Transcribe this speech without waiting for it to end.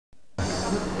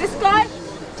This guy?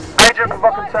 Agent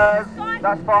provocateurs,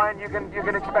 that's fine, you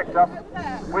can expect us.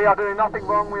 We are doing nothing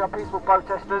wrong, we are peaceful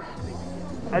protesters.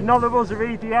 And none of us are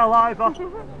EDL either.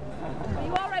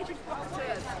 You are agent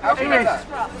provocateurs. How do you know that?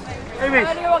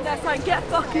 Earlier on they're saying, get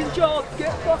fucking jobs,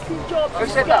 get fucking jobs. Who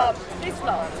said that? This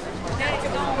lot.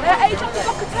 They're agent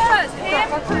provocateurs. Him,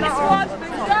 this one, the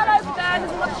girl over there,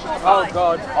 there's another short guy. Oh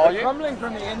God, are you? Crumbling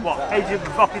from the inside. What? Agent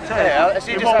provocateurs?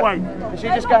 Yeah, in what way? Is she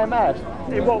just going mad?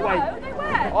 In what way? No, they were.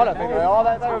 I don't think they are,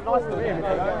 they were nice to me. I'm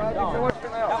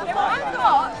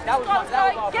not. This guy's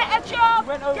going, get a job,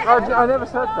 get a job. I never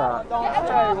said that. Get a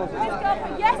job. This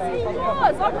girlfriend, yes he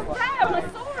was. I was there and I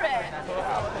saw it.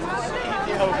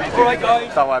 Alright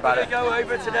guys, Don't worry about we're it. going to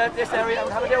go over to this area and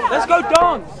have a deal. Let's go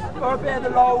dance for a bit of the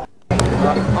low.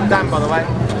 I'm Dan, by the way.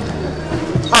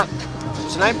 Ah,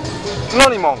 what's your name?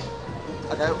 Lonimong.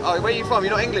 Okay, oh, where are you from?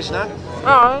 You're not English now?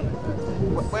 Alright.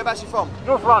 Whereabouts are you from?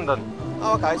 North London.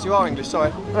 Oh, okay, so you are English,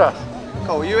 sorry. Yes.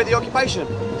 Cool, are you at the occupation?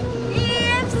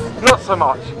 Yes. Not so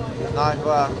much. No,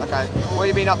 well, okay. What have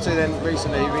you been up to then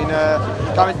recently?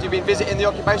 You've been visiting the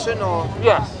occupation or?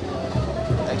 Yes.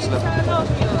 Excellent.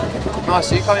 Nice,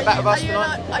 so you coming back with us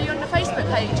tonight? Are you on the Facebook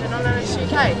page and on the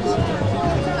UK?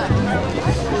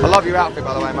 I love your outfit,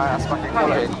 by the way, mate. That's fucking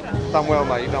quality. Done well,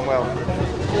 mate. You've done well.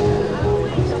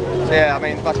 So, yeah, I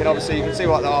mean, fucking obviously you can see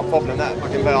what our problem that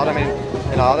fucking bird. I mean,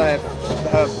 you know, I don't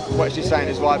know if what she's saying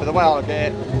is right, but the way I look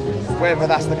at it, whether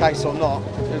that's the case or not,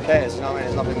 who cares? You know what I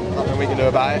mean? There's nothing we can do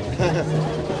about it.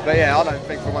 But yeah, I don't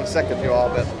think for 1 second you are,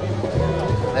 but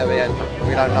there we go.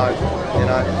 We don't know, you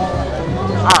know.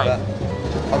 But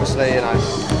obviously, you know,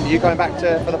 are you going back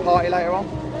for the party later on?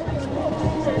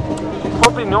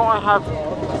 Probably not.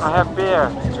 I have beer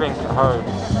to drink at home.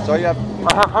 So you have?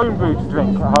 I have homebrew to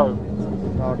drink at home.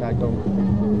 Okay, cool.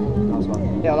 Nice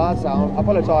one. Yeah, well, I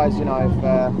apologise, you know, if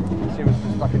she was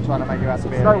just fucking trying to make you out to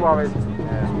be. No worries.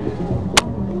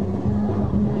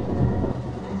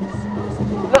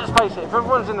 Let's face it, if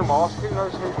everyone's in the mask, who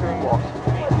knows who's doing what?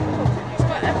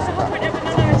 It's the whole point of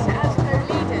Anonymous, it has no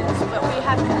leaders, but we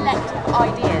have collective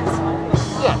ideas.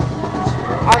 Yeah.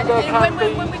 And there can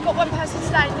be... when we've got one person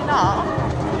standing up,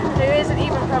 who isn't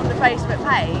even from the Facebook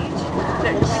page,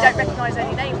 that we don't recognise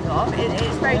any names of,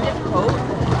 it's very difficult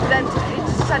for them to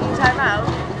just suddenly turn around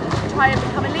and try and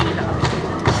become a leader.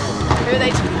 Who are they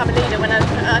to become a leader when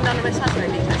Anonymous has no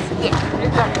leaders? Yeah,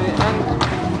 exactly. And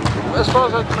as far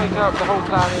as I can make out, the whole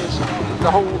plan is,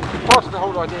 part of the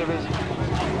whole idea is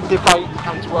debate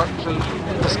and to actually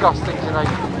discuss things in a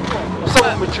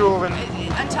somewhat mature and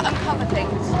to uncover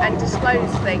things and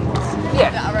disclose things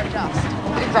that are unjust.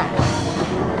 Exactly.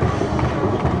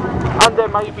 And there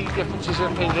may be differences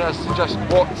in opinion as to just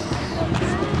what's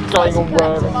going on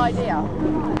where. It's an idea.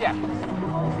 Yeah.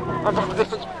 And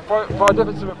for a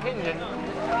difference of opinion,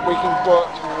 we can work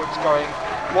towards going,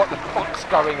 what the fuck's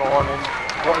going on and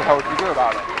what the hell do we do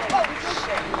about it?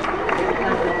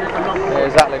 Yeah,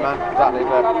 exactly, man. Exactly.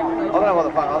 But I don't know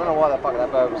why the fuck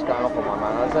that bird was going off on my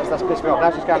man. That's pissed me off.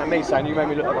 Now she's going at me saying you made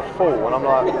me look like a fool, and I'm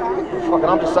like, fucking,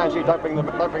 I'm just saying to you, don't bring the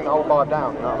whole vibe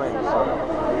down. You know what I mean?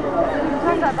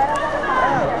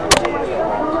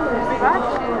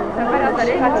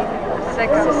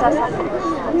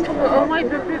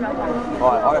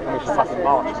 Right, I reckon we should fucking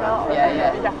march now.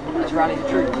 Yeah. Let's rally the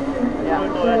troops.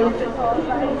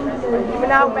 But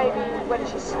now maybe when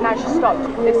she's stopped,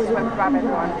 this is when we grab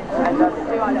everyone and do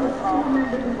our little talk.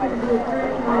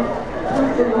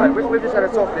 We've just had a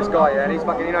talk with this guy, yeah, and he's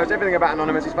fucking, he knows everything about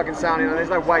Anonymous. He's fucking sounding, and there's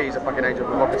no way he's a fucking agent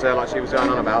provocateur like she was going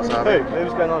on about. So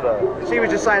Who's going on about? she was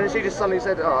just saying, she just suddenly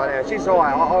said, oh yeah, she's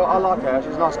alright. I like her.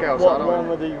 She's a nice girl. What, so the one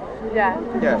with the Yeah.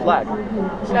 flag?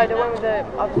 No, the one with the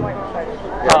other microphone.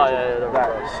 Oh yeah,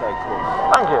 that's so cool.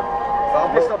 Thank you. But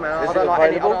I'm pissed off, man. I don't like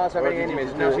any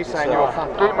enemies. Now she's saying you're a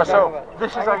cunt. Do it myself.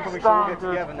 This is a Can we all get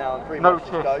together now and pretty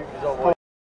much notice. go?